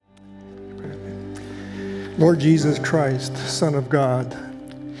Lord Jesus Christ, Son of God,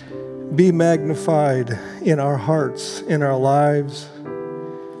 be magnified in our hearts, in our lives,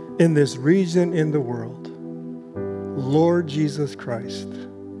 in this region, in the world. Lord Jesus Christ,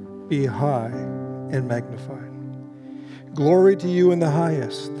 be high and magnified. Glory to you in the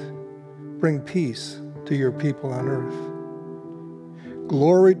highest. Bring peace to your people on earth.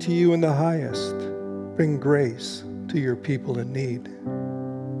 Glory to you in the highest. Bring grace to your people in need.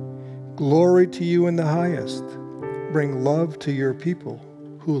 Glory to you in the highest. Bring love to your people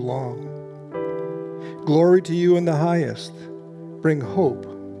who long. Glory to you in the highest. Bring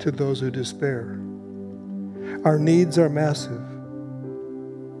hope to those who despair. Our needs are massive.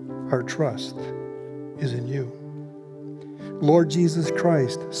 Our trust is in you. Lord Jesus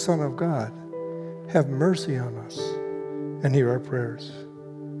Christ, Son of God, have mercy on us and hear our prayers.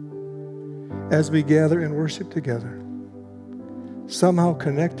 As we gather and worship together, somehow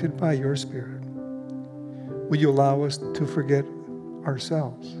connected by your Spirit, will you allow us to forget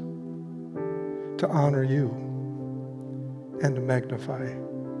ourselves, to honor you, and to magnify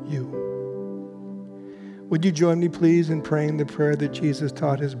you? Would you join me, please, in praying the prayer that Jesus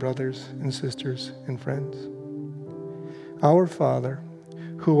taught his brothers and sisters and friends? Our Father,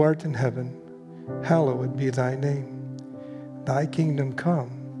 who art in heaven, hallowed be thy name. Thy kingdom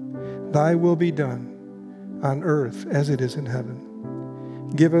come, thy will be done, on earth as it is in heaven.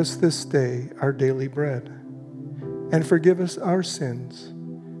 Give us this day our daily bread, and forgive us our sins,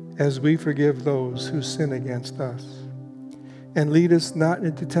 as we forgive those who sin against us. And lead us not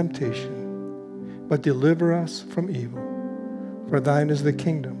into temptation, but deliver us from evil. For thine is the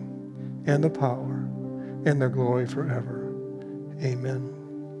kingdom, and the power, and the glory forever.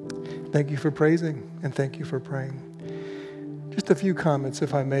 Amen. Thank you for praising, and thank you for praying. Just a few comments,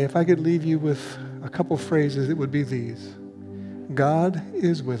 if I may. If I could leave you with a couple phrases, it would be these. God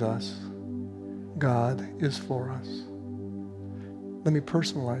is with us. God is for us. Let me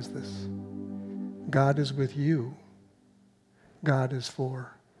personalize this. God is with you. God is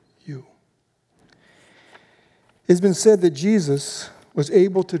for you. It's been said that Jesus was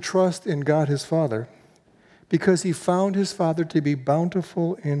able to trust in God his Father because he found his Father to be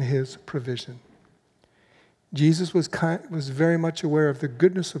bountiful in his provision. Jesus was very much aware of the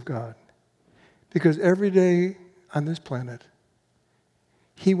goodness of God because every day on this planet,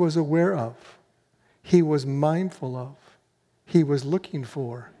 he was aware of, he was mindful of, he was looking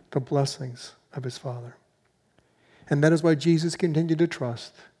for the blessings of his Father. And that is why Jesus continued to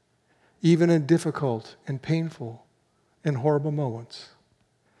trust, even in difficult and painful and horrible moments,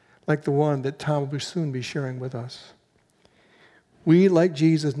 like the one that Tom will soon be sharing with us. We, like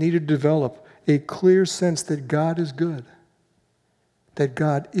Jesus, need to develop a clear sense that God is good, that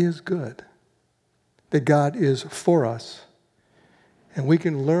God is good, that God is for us. And we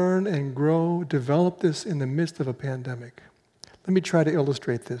can learn and grow, develop this in the midst of a pandemic. Let me try to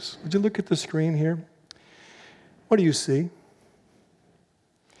illustrate this. Would you look at the screen here? What do you see?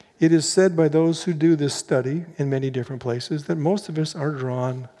 It is said by those who do this study in many different places that most of us are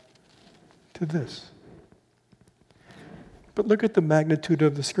drawn to this. But look at the magnitude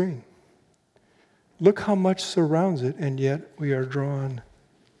of the screen. Look how much surrounds it, and yet we are drawn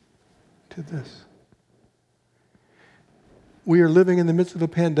to this. We are living in the midst of a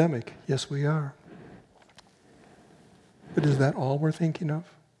pandemic. Yes, we are. But is that all we're thinking of?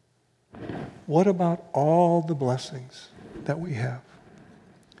 What about all the blessings that we have?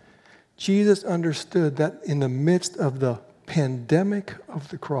 Jesus understood that in the midst of the pandemic of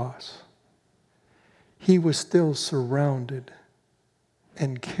the cross, he was still surrounded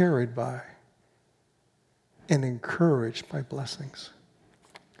and carried by and encouraged by blessings.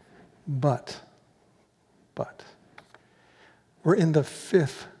 But, we're in the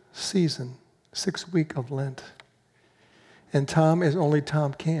 5th season, 6th week of Lent. And Tom, as only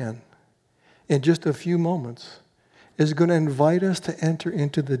Tom can, in just a few moments, is going to invite us to enter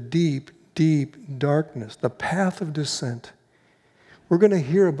into the deep, deep darkness, the path of descent. We're going to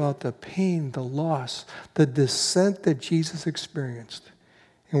hear about the pain, the loss, the descent that Jesus experienced.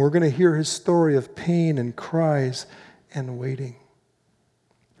 And we're going to hear his story of pain and cries and waiting.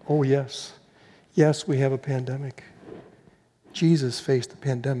 Oh, yes. Yes, we have a pandemic. Jesus faced the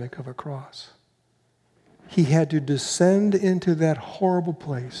pandemic of a cross. He had to descend into that horrible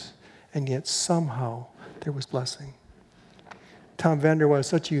place, and yet somehow there was blessing. Tom Vander has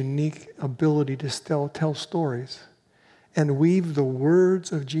such a unique ability to tell stories and weave the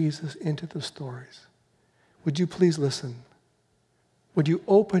words of Jesus into the stories. Would you please listen? Would you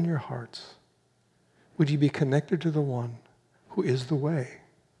open your hearts? Would you be connected to the one who is the way,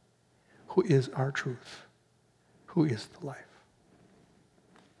 who is our truth, who is the life?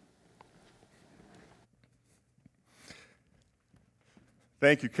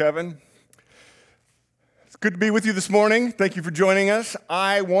 Thank you, Kevin. It's good to be with you this morning. Thank you for joining us.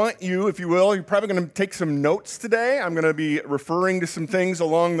 I want you, if you will, you're probably going to take some notes today. I'm going to be referring to some things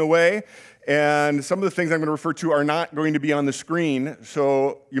along the way, and some of the things I'm going to refer to are not going to be on the screen.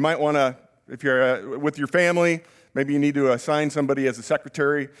 So you might want to, if you're with your family, maybe you need to assign somebody as a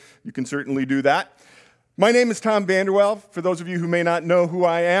secretary. You can certainly do that. My name is Tom Vanderwell. For those of you who may not know who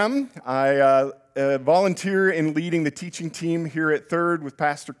I am, I volunteer in leading the teaching team here at Third with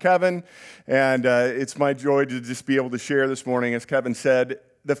Pastor Kevin, and it's my joy to just be able to share this morning, as Kevin said,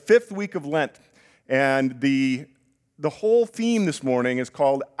 the fifth week of Lent, and the whole theme this morning is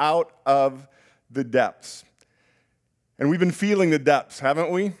called Out of the Depths. And we've been feeling the depths,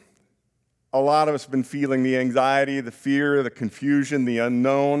 haven't we? A lot of us have been feeling the anxiety, the fear, the confusion, the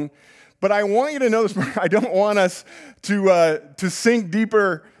unknown. But I want you to know this morning, I don't want us to sink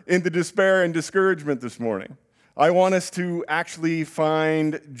deeper into despair and discouragement this morning. I want us to actually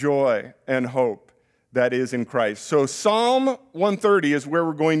find joy and hope that is in Christ. So Psalm 130 is where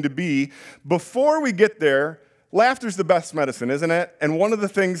we're going to be. Before we get there, laughter's the best medicine, isn't it? And one of the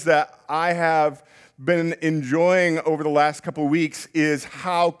things that I have been enjoying over the last couple of weeks is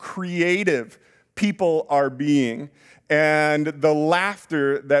how creative people are being, and the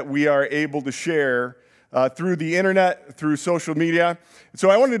laughter that we are able to share through the internet, through social media. So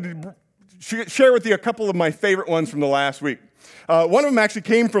I wanted to share with you a couple of my favorite ones from the last week. One of them actually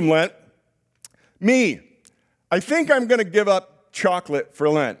came from Lent. Me, I think I'm going to give up chocolate for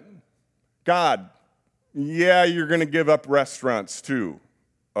Lent. God, yeah, you're going to give up restaurants too.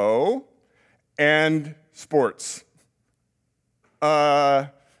 Oh, and sports. And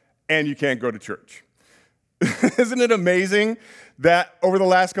you can't go to church. Isn't it amazing that over the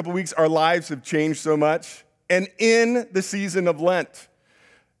last couple of weeks, our lives have changed so much? And in the season of Lent,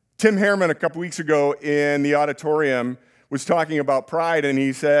 Tim Harriman a couple weeks ago in the auditorium was talking about pride, and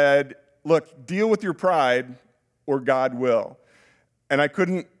he said, look, deal with your pride or God will. And I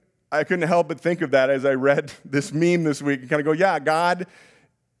couldn't help but think of that as I read this meme this week and kind of go, yeah, God,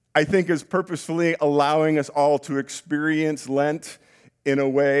 I think, is purposefully allowing us all to experience Lent in a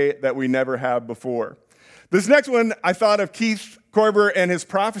way that we never have before. This next one, I thought of Keith Korber and his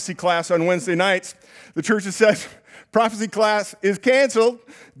prophecy class on Wednesday nights. The church has said prophecy class is canceled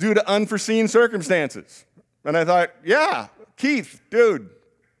due to unforeseen circumstances. And I thought, yeah, Keith, dude,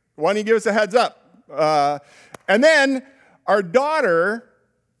 why don't you give us a heads up? And then our daughter,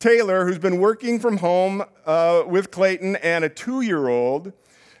 Taylor, who's been working from home with Clayton and a 2-year-old,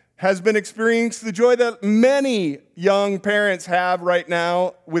 has been experiencing the joy that many young parents have right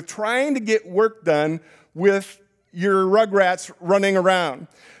now with trying to get work done with your Rugrats running around.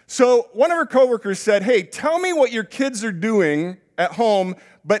 So one of her coworkers said, hey, tell me what your kids are doing at home,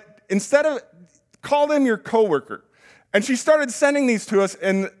 but instead of, call them your coworker. And she started sending these to us,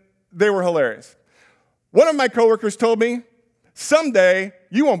 and they were hilarious. One of my coworkers told me, someday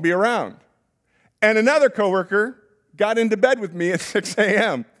you won't be around. And another coworker got into bed with me at 6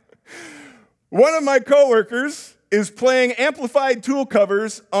 a.m. One of my coworkers is playing amplified tool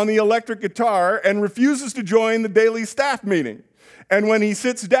covers on the electric guitar and refuses to join the daily staff meeting. And when he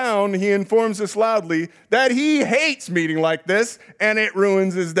sits down, he informs us loudly that he hates meeting like this and it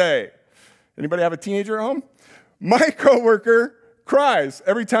ruins his day. Anybody have a teenager at home? My coworker cries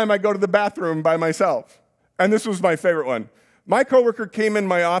every time I go to the bathroom by myself. And this was my favorite one. My coworker came in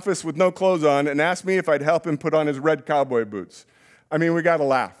my office with no clothes on and asked me if I'd help him put on his red cowboy boots. I mean, we got to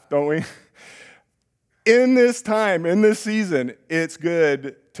laugh, don't we? In this time, in this season, it's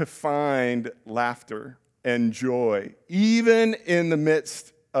good to find laughter and joy, even in the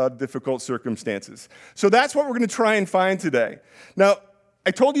midst of difficult circumstances. So that's what we're going to try and find today. Now, I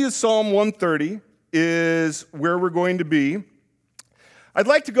told you Psalm 130 is where we're going to be. I'd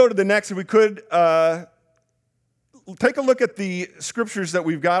like to go to the next, if we could, take a look at the scriptures that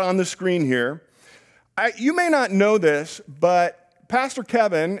we've got on the screen here. You may not know this, but Pastor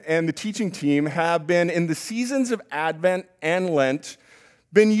Kevin and the teaching team have been, in the seasons of Advent and Lent,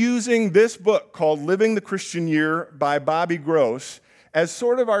 been using this book called Living the Christian Year by Bobby Gross as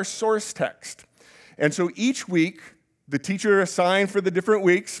sort of our source text. And so each week, the teacher assigned for the different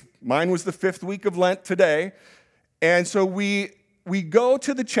weeks, mine was the 5th week of Lent today, and so we go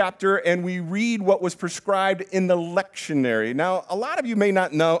to the chapter and we read what was prescribed in the lectionary. Now, a lot of you may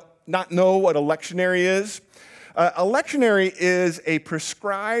not know what a lectionary is. A lectionary is a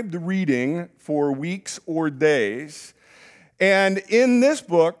prescribed reading for weeks or days. And in this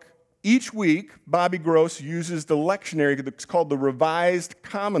book, each week, Bobby Gross uses the lectionary. It's called the Revised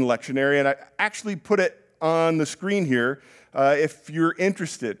Common Lectionary, and I actually put it on the screen here if you're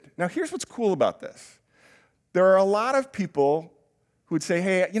interested. Now, here's what's cool about this. There are a lot of people who would say,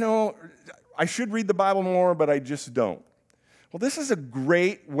 hey, I should read the Bible more, but I just don't. Well, this is a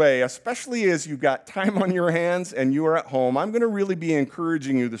great way, especially as you've got time on your hands and you are at home. I'm going to really be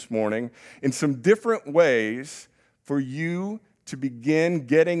encouraging you this morning in some different ways for you to begin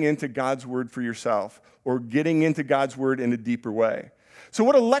getting into God's Word for yourself or getting into God's Word in a deeper way. So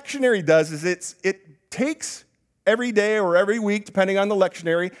what a lectionary does is it takes every day or every week, depending on the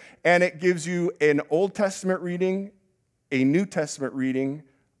lectionary, and it gives you an Old Testament reading, a New Testament reading,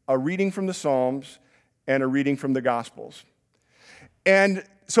 a reading from the Psalms, and a reading from the Gospels. And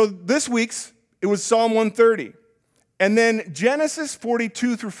so this week's, it was Psalm 130. And then Genesis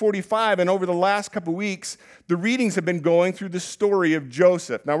 42 through 45, and over the last couple weeks, the readings have been going through the story of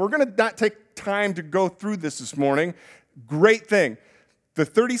Joseph. Now, we're going to not take time to go through this morning. Great thing. The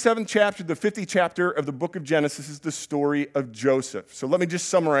 37th chapter, the 50th chapter of the book of Genesis is the story of Joseph. So let me just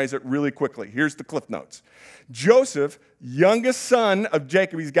summarize it really quickly. Here's the Cliff Notes. Joseph, youngest son of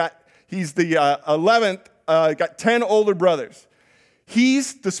Jacob, he's the 11th, got 10 older brothers.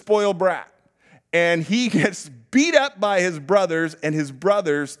 He's the spoiled brat, and he gets beat up by his brothers, and his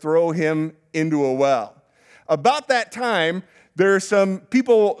brothers throw him into a well. About that time, there are some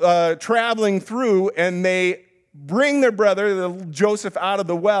people traveling through, and they bring their brother, Joseph, out of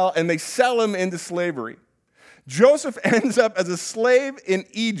the well, and they sell him into slavery. Joseph ends up as a slave in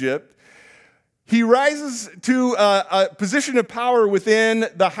Egypt. He rises to a position of power within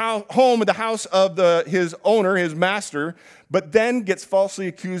the house of his owner, his master, but then gets falsely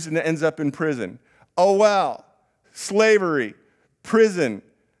accused and ends up in prison. Oh, well, slavery, prison.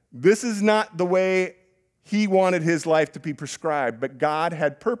 This is not the way he wanted his life to be prescribed, but God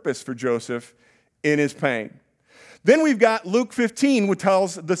had purpose for Joseph in his pain. Then we've got Luke 15, which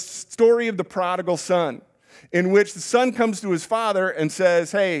tells the story of the prodigal son, in which the son comes to his father and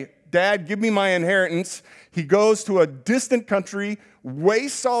says, hey, Dad, give me my inheritance. He goes to a distant country,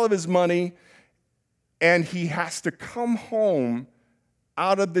 wastes all of his money, and he has to come home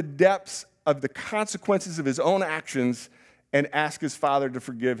out of the depths of the consequences of his own actions and ask his father to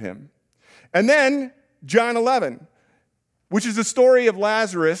forgive him. And then John 11, which is the story of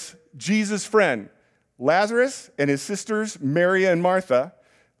Lazarus, Jesus' friend. Lazarus and his sisters, Mary and Martha,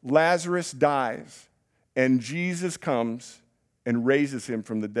 Lazarus dies, and Jesus comes and raises him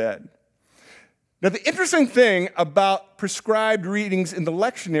from the dead. Now, the interesting thing about prescribed readings in the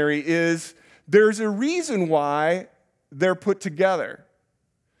lectionary is there's a reason why they're put together.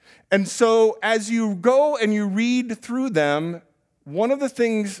 And so as you go and you read through them, one of the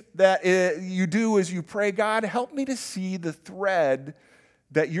things that you do is you pray, God, help me to see the thread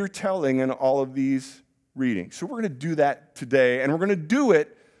that you're telling in all of these readings. So we're going to do that today, and we're going to do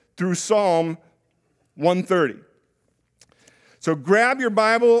it through Psalm 130. So grab your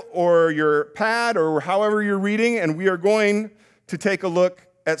Bible or your pad or however you're reading, and we are going to take a look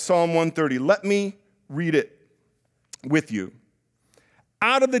at Psalm 130. Let me read it with you.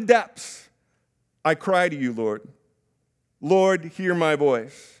 Out of the depths, I cry to you, Lord. Lord, hear my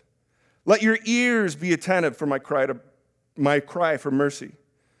voice. Let your ears be attentive for my cry for mercy.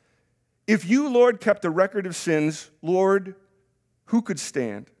 If you, Lord, kept a record of sins, Lord, who could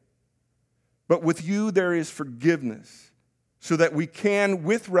stand? But with you there is forgiveness, so that we can,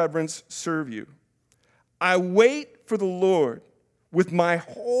 with reverence, serve you. I wait for the Lord. With my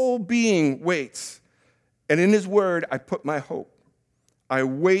whole being waits, and in his word I put my hope. I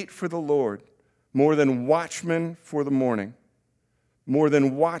wait for the Lord more than watchmen for the morning. More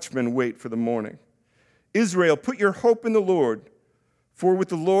than watchmen wait for the morning. Israel, put your hope in the Lord, for with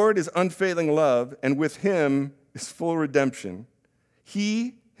the Lord is unfailing love, and with him is full redemption.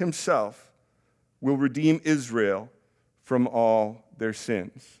 He himself will redeem Israel from all their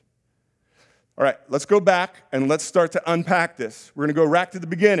sins. All right, let's go back and let's start to unpack this. We're going to go back to the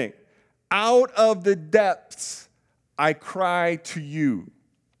beginning. Out of the depths, I cry to you.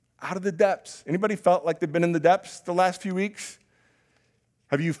 Out of the depths. Anybody felt like they've been in the depths the last few weeks?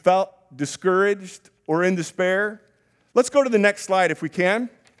 Have you felt discouraged or in despair? Let's go to the next slide if we can.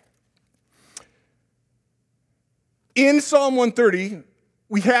 In Psalm 130,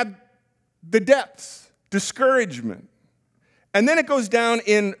 we had the depths, discouragement. And then it goes down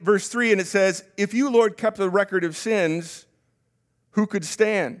in verse 3 and it says, if you, Lord, kept a record of sins, who could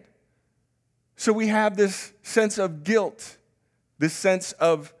stand? So we have this sense of guilt, this sense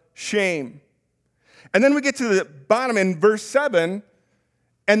of shame. And then we get to the bottom in verse 7,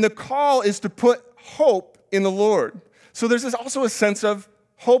 and the call is to put hope in the Lord. So there's also a sense of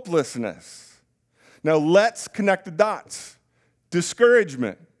hopelessness. Now let's connect the dots.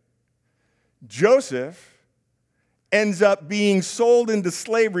 Discouragement. Joseph ends up being sold into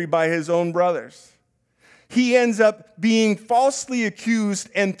slavery by his own brothers. he ends up being falsely accused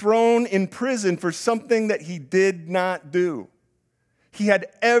and thrown in prison for something that he did not do. He had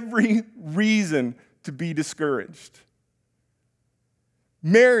every reason to be discouraged.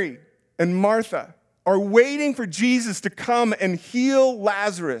 Mary and Martha are waiting for Jesus to come and heal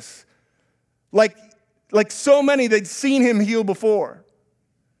Lazarus. Like so many, they'd seen him heal before.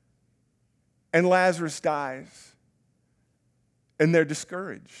 And Lazarus dies. And they're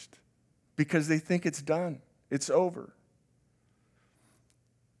discouraged because they think it's done. It's over.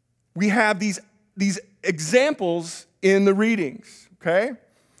 We have these examples in the readings, okay?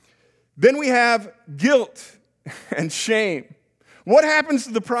 Then we have guilt and shame. What happens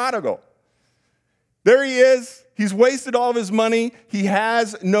to the prodigal? There he is. He's wasted all of his money. He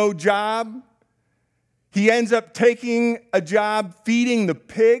has no job. He ends up taking a job feeding the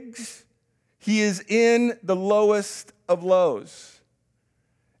pigs. He is in the lowest of lows.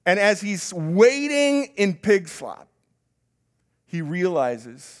 And as he's waiting in pig slop, he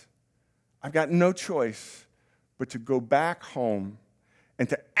realizes, I've got no choice but to go back home and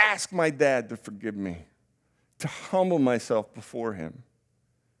to ask my dad to forgive me, to humble myself before him.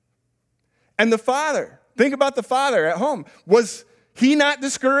 And the father, think about the father at home. Was he not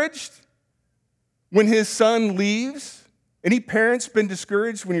discouraged when his son leaves? Any parents been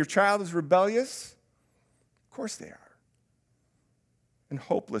discouraged when your child is rebellious? Of course they are. And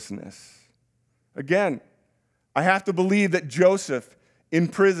hopelessness. Again, I have to believe that Joseph in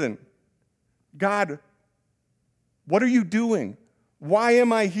prison, God, what are you doing? Why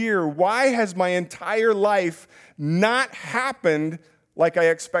am I here? Why has my entire life not happened like I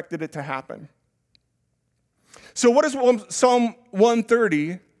expected it to happen? So what does Psalm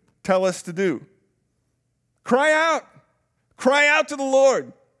 130 tell us to do? Cry out. Cry out to the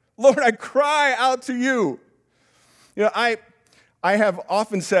Lord. Lord, I cry out to you. You know, I have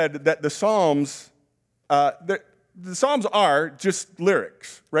often said that the Psalms, the Psalms are just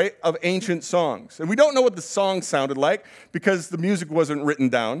lyrics, right, of ancient songs. And we don't know what the song sounded like because the music wasn't written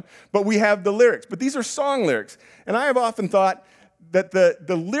down, but we have the lyrics. But these are song lyrics. And I have often thought that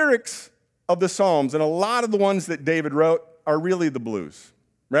the lyrics of the Psalms, and a lot of the ones that David wrote, are really the blues,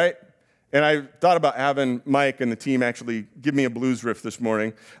 right? And I thought about having Mike and the team actually give me a blues riff this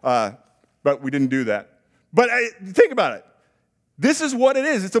morning, but we didn't do that. But think about it. This is what it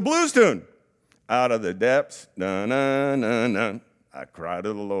is. It's a blues tune. Out of the depths, na na na na, I cry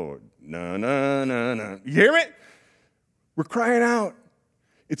to the Lord, na na na na. You hear it? We're crying out.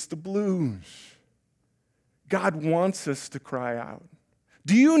 It's the blues. God wants us to cry out.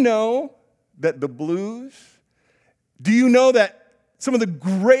 Do you know that the blues, do you know that some of the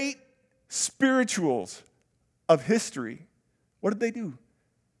great spirituals of history, what did they do?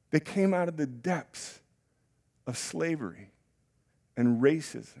 They came out of the depths of slavery and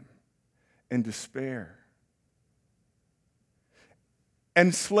racism and despair.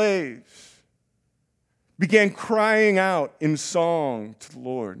 And slaves began crying out in song to the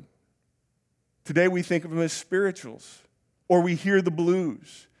Lord. Today we think of them as spirituals, or we hear the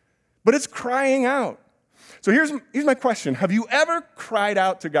blues. But it's crying out. So here's my question. Have you ever cried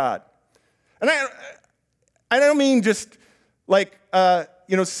out to God? And I don't mean just like,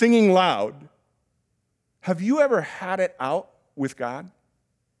 singing loud. Have you ever had it out with God?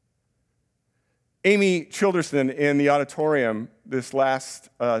 Amy Childerson in the auditorium this last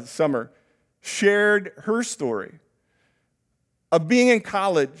summer shared her story of being in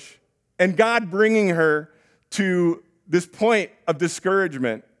college and God bringing her to this point of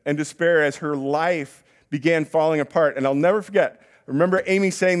discouragement and despair as her life began falling apart. And I'll never forget, I remember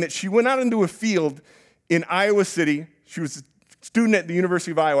Amy saying that she went out into a field in Iowa City. She was a student at the University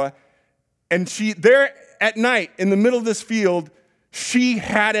of Iowa. And she, there at night, in the middle of this field, she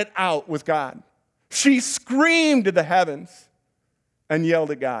had it out with God. She screamed to the heavens and yelled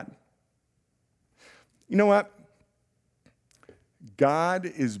at God. You know what? God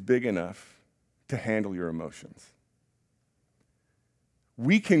is big enough to handle your emotions.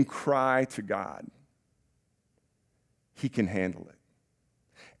 We can cry to God. He can handle it.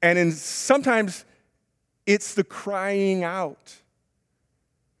 And sometimes it's the crying out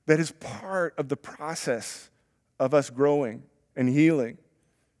that is part of the process of us growing and healing,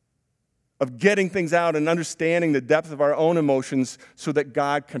 of getting things out and understanding the depth of our own emotions so that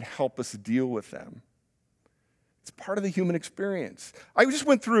God can help us deal with them. It's part of the human experience. I just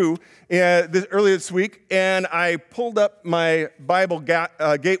went through earlier this week, and I pulled up my Bible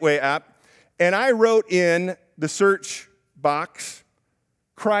Gateway app, and I wrote in the search box,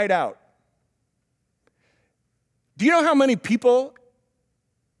 cried out. Do you know how many people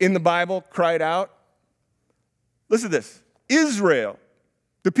in the Bible cried out? Listen to this. Israel,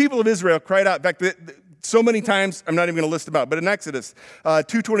 the people of Israel cried out. In fact, so many times, I'm not even going to list them out. But in Exodus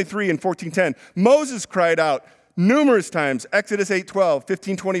 2:23 and 14:10, Moses cried out numerous times. Exodus 8:12,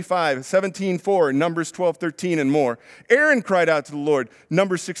 15:25, 17:4, Numbers 12:13, and more. Aaron cried out to the Lord.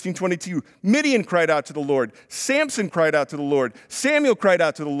 Numbers 16:22. Midian cried out to the Lord. Samson cried out to the Lord. Samuel cried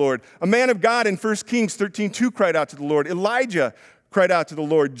out to the Lord. A man of God in 1 Kings 13:2 cried out to the Lord. Elijah cried out to the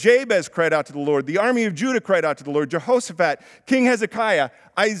Lord. Jabez cried out to the Lord. The army of Judah cried out to the Lord. Jehoshaphat, King Hezekiah,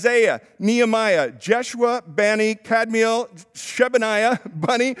 Isaiah, Nehemiah, Jeshua, Bani, Kadmiel, Shebaniah,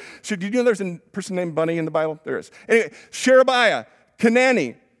 Bunny. Did you know there's a person named Bunny in the Bible? There is. Anyway, Sherebiah,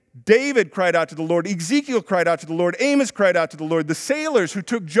 Kenani, David cried out to the Lord. Ezekiel cried out to the Lord. Amos cried out to the Lord. The sailors who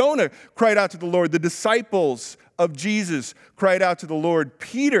took Jonah cried out to the Lord. The disciples of Jesus cried out to the Lord.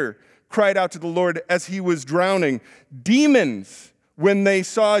 Peter cried out to the Lord as he was drowning. Demons, when they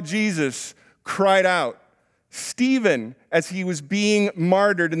saw Jesus, cried out. Stephen, as he was being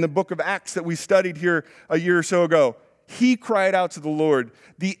martyred in the book of Acts that we studied here a year or so ago, he cried out to the Lord.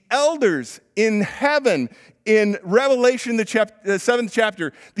 The elders in heaven, in Revelation, the 7th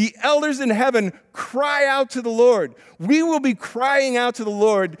chapter, the elders in heaven cry out to the Lord. We will be crying out to the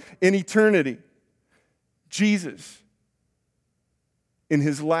Lord in eternity. Jesus, in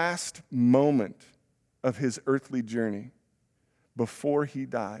his last moment of his earthly journey, before he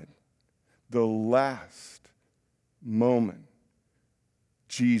died, the last moment,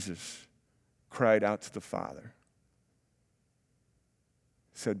 Jesus cried out to the Father.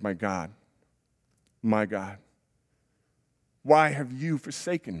 He said, my God, why have you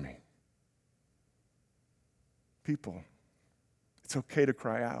forsaken me? People, it's okay to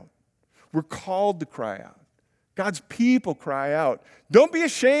cry out. We're called to cry out. God's people cry out. Don't be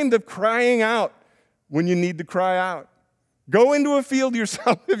ashamed of crying out when you need to cry out. Go into a field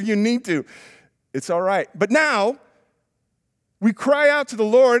yourself if you need to. It's all right. But now, we cry out to the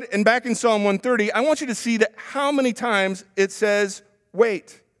Lord, and back in Psalm 130, I want you to see that how many times it says,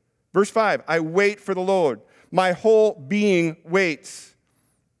 wait. Verse 5, I wait for the Lord. My whole being waits.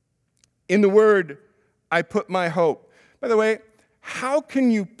 In the word, I put my hope. By the way, how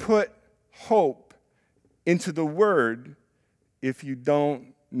can you put hope into the word if you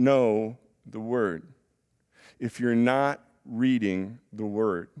don't know the word? If you're not reading the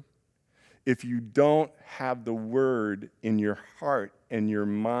word, if you don't have the word in your heart and your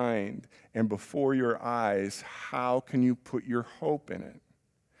mind and before your eyes, how can you put your hope in it?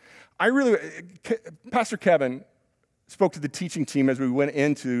 Pastor Kevin spoke to the teaching team as we went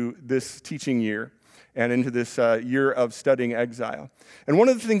into this teaching year and into this year of studying exile. And one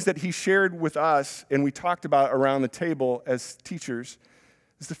of the things that he shared with us and we talked about around the table as teachers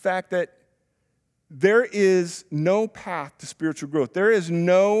is the fact that there is no path to spiritual growth. There's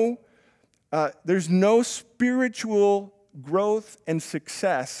no spiritual growth and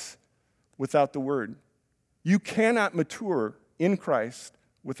success without the Word. You cannot mature in Christ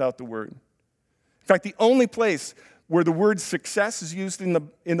without the Word. In fact, the only place where the word success is used in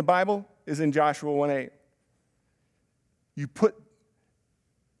the Bible is in Joshua 1:8. You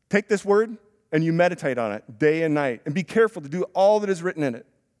take this word and you meditate on it day and night, and be careful to do all that is written in it.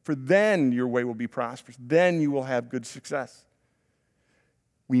 For then your way will be prosperous. Then you will have good success.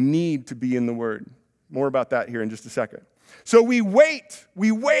 We need to be in the Word. More about that here in just a second. So we wait.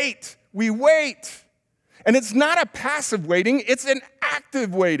 And it's not a passive waiting, it's an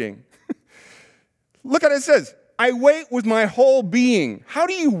active waiting. Look at it says, I wait with my whole being. How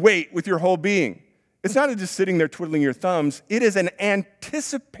do you wait with your whole being? It's not just sitting there twiddling your thumbs. It is an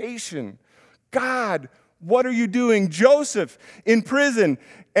anticipation. God, what are you doing? Joseph in prison,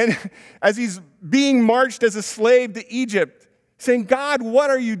 and as he's being marched as a slave to Egypt, saying, God, what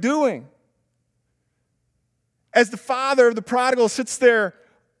are you doing? As the father of the prodigal sits there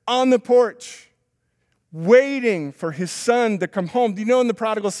on the porch, waiting for his son to come home. Do you know in the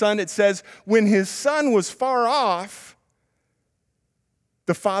prodigal son it says, when his son was far off,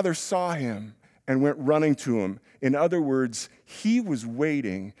 the father saw him and went running to him. In other words, he was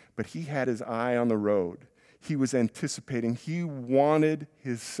waiting, but he had his eye on the road. He was anticipating. He wanted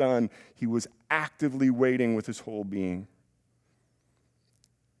his son. He was actively waiting with his whole being.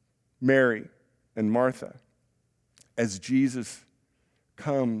 Mary and Martha, as Jesus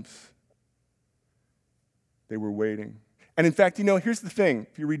comes, they were waiting. And in fact, here's the thing.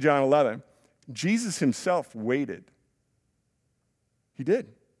 If you read John 11, Jesus himself waited. He did.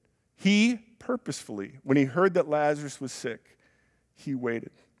 He purposefully, when he heard that Lazarus was sick, he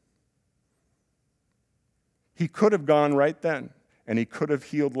waited. He could have gone right then, and he could have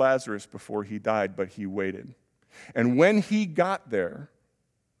healed Lazarus before he died, but he waited. And when he got there,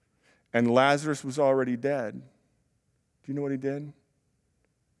 and Lazarus was already dead, do you know what he did?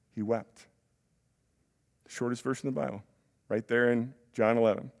 He wept. Shortest verse in the Bible, right there in John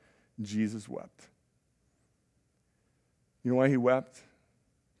 11. Jesus wept. You know why he wept?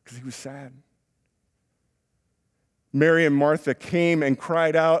 Because he was sad. Mary and Martha came and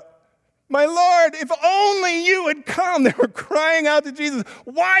cried out, "My Lord, if only you had come." They were crying out to Jesus,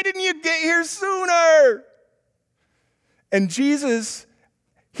 "Why didn't you get here sooner?" And Jesus,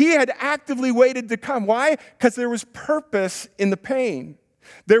 he had actively waited to come. Why? Because there was purpose in the pain.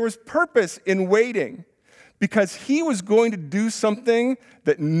 There was purpose in waiting. Because he was going to do something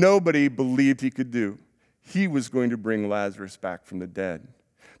that nobody believed he could do. He was going to bring Lazarus back from the dead.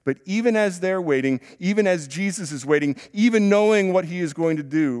 But even as they're waiting, even as Jesus is waiting, even knowing what he is going to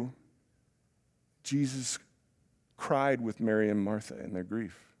do, Jesus cried with Mary and Martha in their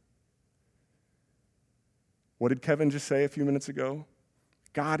grief. What did Kevin just say a few minutes ago?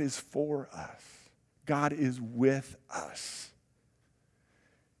 God is for us. God is with us.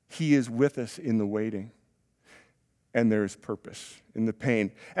 He is with us in the waiting. And there is purpose in the pain.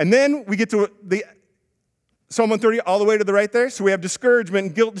 And then we get to the Psalm 130 all the way to the right there. So we have discouragement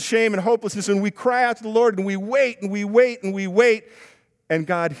and guilt and shame and hopelessness, and we cry out to the Lord, and we wait and we wait and we wait, and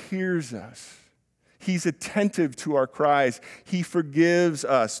God hears us. He's attentive to our cries. He forgives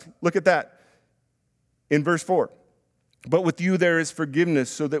us. Look at that in verse 4. But with you there is forgiveness,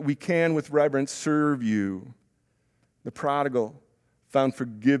 so that we can with reverence serve you. The prodigal found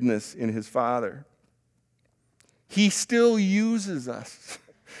forgiveness in his father. He still uses us,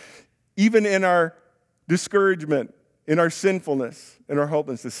 even in our discouragement, in our sinfulness, in our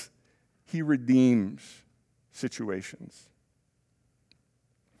hopelessness. He redeems situations.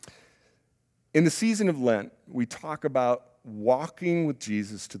 In the season of Lent, we talk about walking with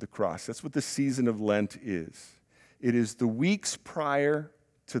Jesus to the cross. That's what the season of Lent is. It is the weeks prior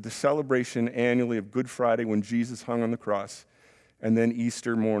to the celebration annually of Good Friday when Jesus hung on the cross, and then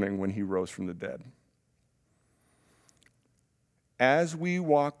Easter morning when he rose from the dead. As we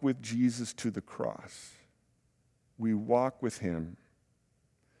walk with Jesus to the cross, we walk with him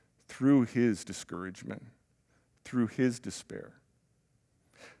through his discouragement, through his despair,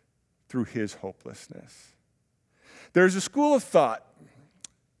 through his hopelessness. There's a school of thought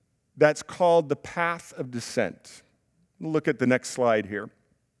that's called the path of descent. Look at the next slide here.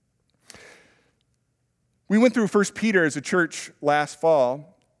 We went through 1 Peter as a church last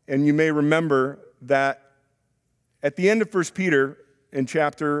fall, and you may remember that at the end of 1 Peter, in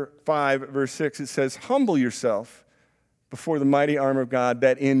chapter 5, verse 6, it says, "Humble yourself before the mighty arm of God,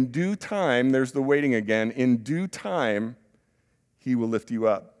 that in due time," there's the waiting again, "in due time he will lift you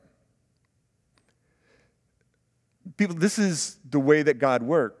up." People, this is the way that God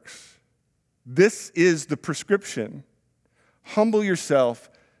works. This is the prescription. Humble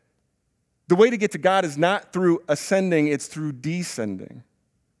yourself. The way to get to God is not through ascending, it's through descending.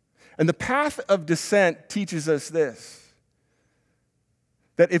 And the path of descent teaches us this,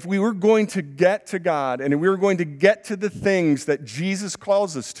 that if we were going to get to God and if we were going to get to the things that Jesus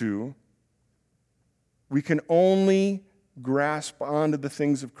calls us to, we can only grasp onto the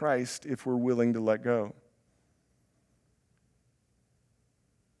things of Christ if we're willing to let go.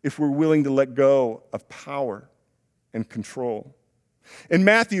 If we're willing to let go of power and control. In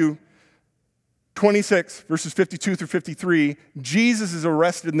Matthew 26, verses 52 through 53, Jesus is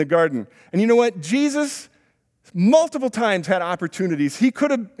arrested in the garden. And you know what? Jesus multiple times had opportunities. He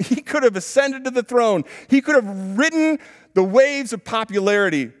could have ascended to the throne. He could have ridden the waves of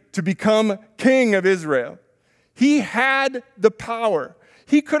popularity to become king of Israel. He had the power.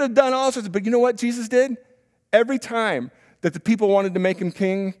 He could have done all sorts of, but you know what Jesus did? Every time that the people wanted to make him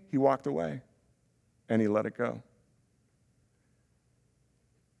king, he walked away and he let it go.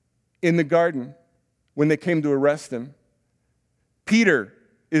 In the garden, when they came to arrest him, Peter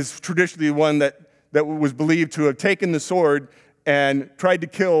is traditionally the one that was believed to have taken the sword and tried to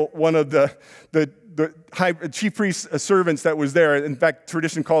kill one of the chief priest's servants that was there. In fact,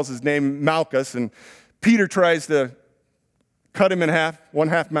 tradition calls his name Malchus, and Peter tries to cut him in half, one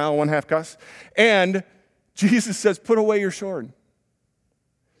half mal, one half cuss. And Jesus says, "Put away your sword.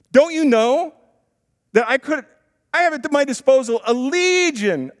 Don't you know that I have at my disposal a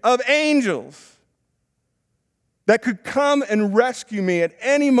legion of angels that could come and rescue me at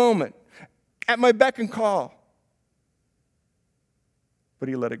any moment, at my beck and call?" But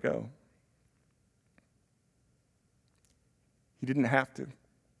he let it go. He didn't have to.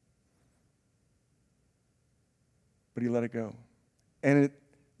 But he let it go. And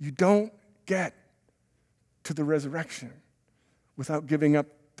you don't get to the resurrection without giving up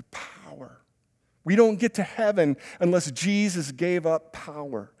the power. We don't get to heaven unless Jesus gave up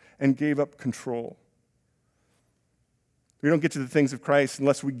power and gave up control. We don't get to the things of Christ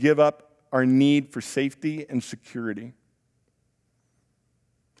unless we give up our need for safety and security.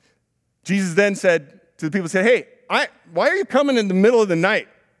 Jesus then said to the people, hey, why are you coming in the middle of the night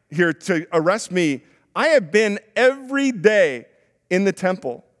here to arrest me? I have been every day in the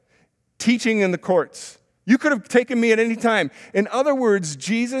temple, teaching in the courts. You could have taken me at any time. In other words,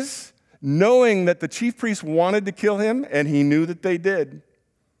 Jesus, knowing that the chief priests wanted to kill him, and he knew that they did,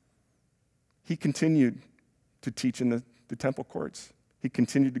 he continued to teach in the temple courts. He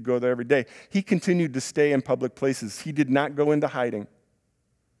continued to go there every day. He continued to stay in public places. He did not go into hiding.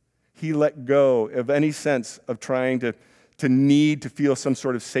 He let go of any sense of trying to need to feel some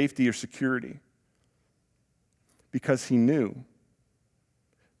sort of safety or security, because he knew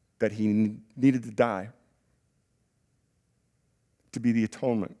that he needed to die to be the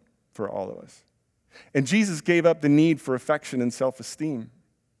atonement for all of us. And Jesus gave up the need for affection and self-esteem,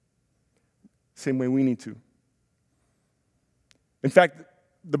 same way we need to. In fact,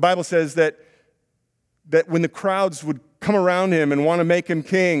 the Bible says that when the crowds would come around him and want to make him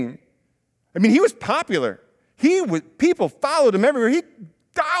king, I mean, he was popular. People followed him everywhere.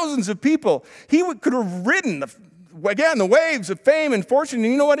 Thousands of people. He could have ridden the waves of fame and fortune.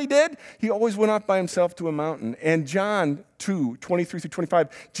 And you know what he did? He always went off by himself to a mountain. And John 2:23-25,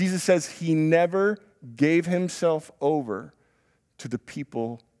 Jesus says he never gave himself over to the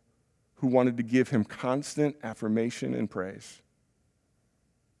people who wanted to give him constant affirmation and praise.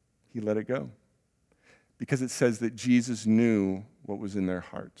 He let it go, because it says that Jesus knew what was in their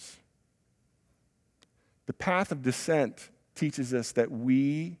hearts. The path of descent teaches us that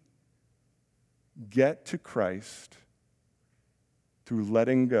we get to Christ through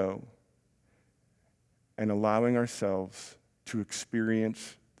letting go and allowing ourselves to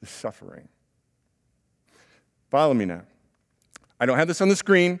experience the suffering. Follow me now. I don't have this on the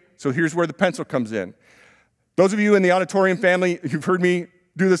screen, so here's where the pencil comes in. Those of you in the auditorium family, you've heard me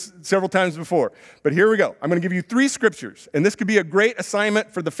do this several times before, but here we go. I'm going to give you 3 scriptures, and this could be a great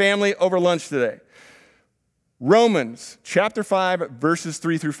assignment for the family over lunch today. Romans chapter 5, verses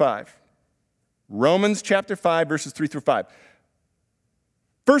 3-5. Romans chapter 5, verses 3-5.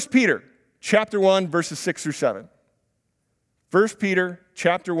 1 Peter chapter 1, verses 6-7. 1 Peter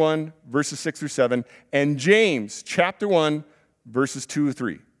chapter 1, verses 6-7. And James chapter 1, verses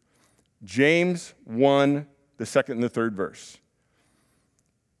 2-3. James 1, the second and the third verse.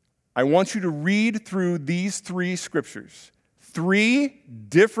 I want you to read through these 3 scriptures. 3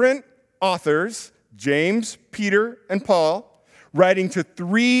 different authors, James, Peter, and Paul, writing to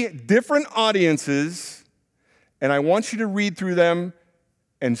 3 different audiences, and I want you to read through them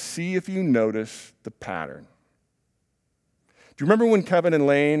and see if you notice the pattern. Do you remember when Kevin and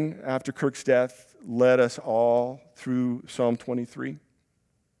Lane, after Kirk's death, led us all through Psalm 23?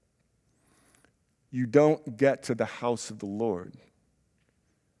 You don't get to the house of the Lord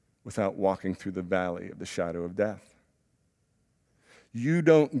without walking through the valley of the shadow of death. You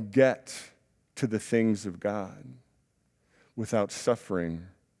don't get to the things of God without suffering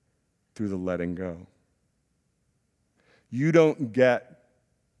through the letting go. You don't get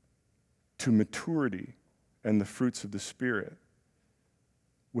to maturity and the fruits of the Spirit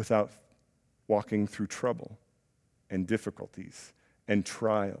without walking through trouble and difficulties and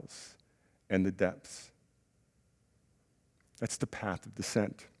trials and the depths. That's the path of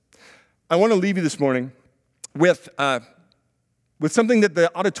descent. I want to leave you this morning with something that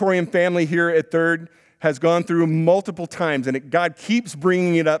the auditorium family here at Third has gone through multiple times, and God keeps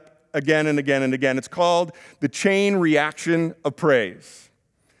bringing it up again and again and again. It's called the chain reaction of praise.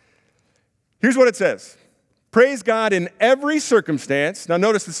 Here's what it says. Praise God in every circumstance. Now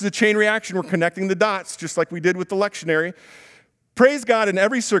notice this is a chain reaction. We're connecting the dots just like we did with the lectionary. Praise God in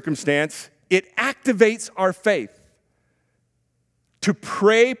every circumstance. It activates our faith. To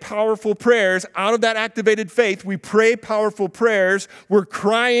pray powerful prayers, out of that activated faith, we pray powerful prayers. We're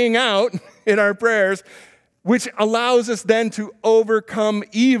crying out in our prayers, which allows us then to overcome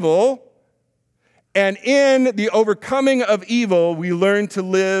evil. And in the overcoming of evil, we learn to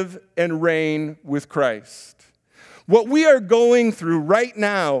live and reign with Christ. What we are going through right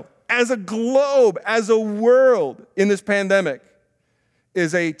now as a globe, as a world in this pandemic,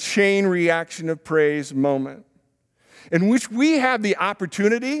 is a chain reaction of praise moment, in which we have the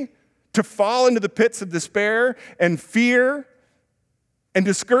opportunity to fall into the pits of despair and fear and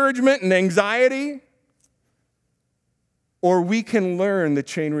discouragement and anxiety, or we can learn the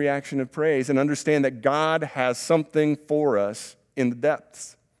chain reaction of praise and understand that God has something for us in the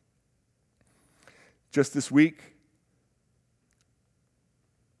depths. Just this week,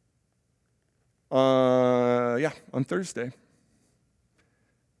 on Thursday,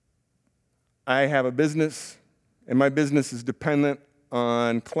 I have a business, and my business is dependent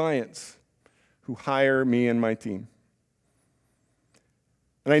on clients who hire me and my team.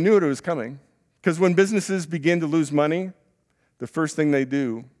 And I knew it was coming, because when businesses begin to lose money, the first thing they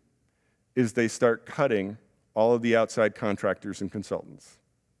do is they start cutting all of the outside contractors and consultants.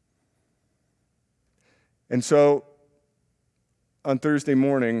 And so on Thursday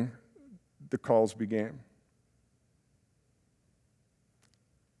morning, the calls began.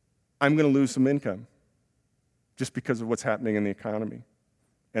 I'm going to lose some income just because of what's happening in the economy.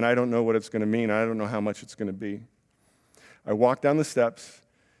 And I don't know what it's going to mean. I don't know how much it's going to be. I walked down the steps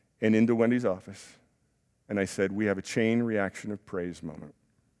and into Wendy's office, and I said, we have a chain reaction of praise moment.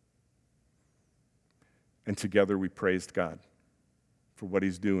 And together we praised God for what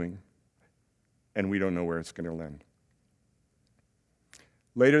he's doing, and we don't know where it's going to land.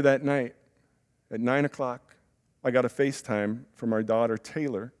 Later that night, at 9 o'clock, I got a FaceTime from our daughter,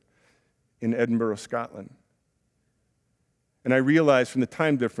 Taylor, in Edinburgh, Scotland. And I realized from the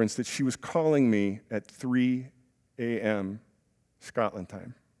time difference that she was calling me at 3 a.m. Scotland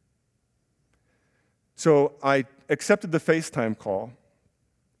time. So I accepted the FaceTime call,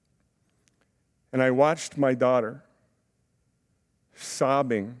 and I watched my daughter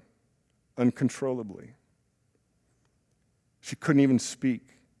sobbing uncontrollably. She couldn't even speak.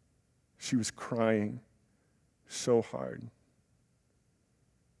 She was crying so hard.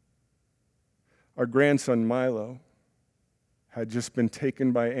 Our grandson, Milo, had just been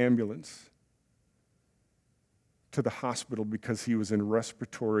taken by ambulance to the hospital because he was in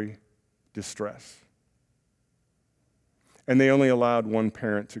respiratory distress. And they only allowed one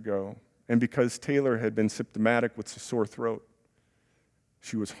parent to go. And because Taylor had been symptomatic with a sore throat,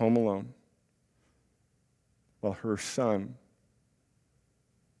 she was home alone while her son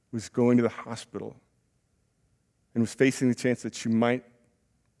was going to the hospital and was facing the chance that she might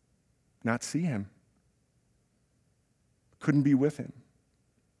not see him, couldn't be with him.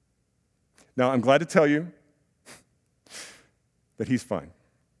 Now, I'm glad to tell you that he's fine,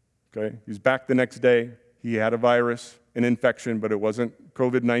 okay? He's back the next day. He had a virus, an infection, but it wasn't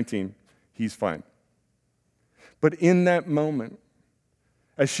COVID-19. He's fine. But in that moment,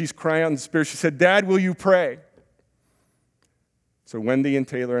 as she's crying out in despair, she said, "Dad, will you pray?" So Wendy and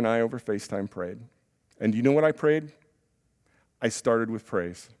Taylor and I over FaceTime prayed. And do you know what I prayed? I started with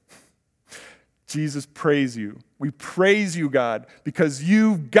praise. Jesus, praise you. We praise you, God, because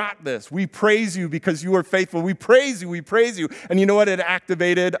you've got this. We praise you because you are faithful. We praise you. We praise you. And you know what? It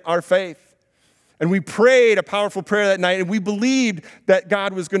activated our faith. And we prayed a powerful prayer that night, and we believed that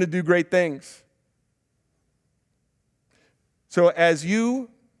God was going to do great things. So as you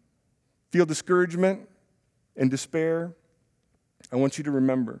feel discouragement and despair, I want you to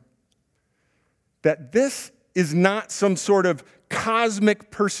remember that this is not some sort of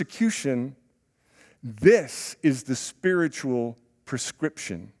cosmic persecution. This is the spiritual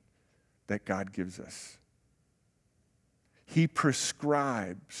prescription that God gives us. He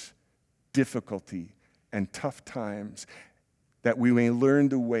prescribes difficulty and tough times that we may learn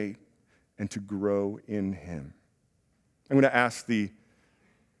to wait and to grow in Him. I'm going to ask the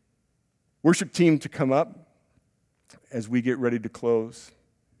worship team to come up as we get ready to close.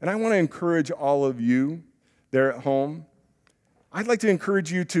 And I want to encourage all of you there at home. I'd like to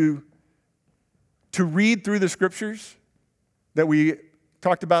encourage you to read through the scriptures that we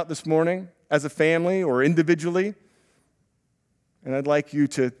talked about this morning as a family or individually. And I'd like you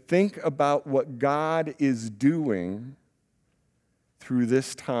to think about what God is doing through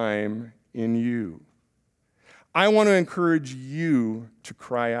this time in you. I want to encourage you to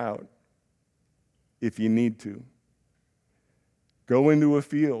cry out if you need to. Go into a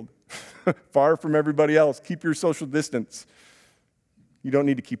field, far from everybody else. Keep your social distance. You don't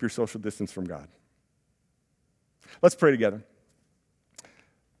need to keep your social distance from God. Let's pray together.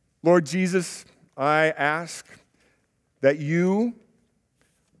 Lord Jesus, I ask that you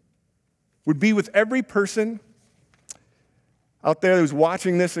would be with every person out there who's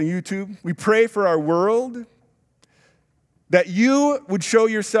watching this on YouTube. We pray for our world, that you would show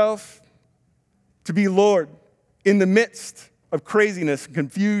yourself to be Lord in the midst of craziness,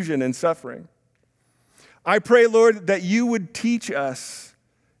 confusion, and suffering. I pray, Lord, that you would teach us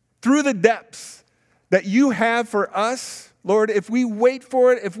through the depths that you have for us, Lord, if we wait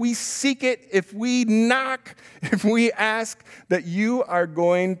for it, if we seek it, if we knock, if we ask, that you are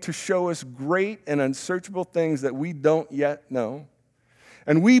going to show us great and unsearchable things that we don't yet know.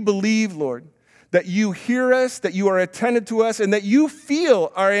 And we believe, Lord, that you hear us, that you are attentive to us, and that you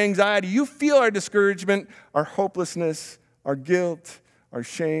feel our anxiety, you feel our discouragement, our hopelessness, our guilt, our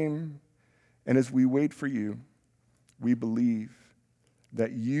shame. And as we wait for you, we believe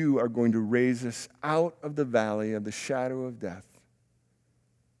that you are going to raise us out of the valley of the shadow of death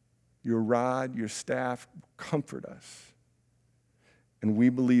Your rod, your staff comfort us. And we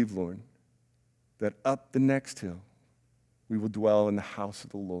believe, Lord, that up the next hill, we will dwell in the house of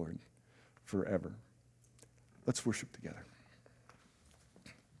the Lord forever. Let's worship together.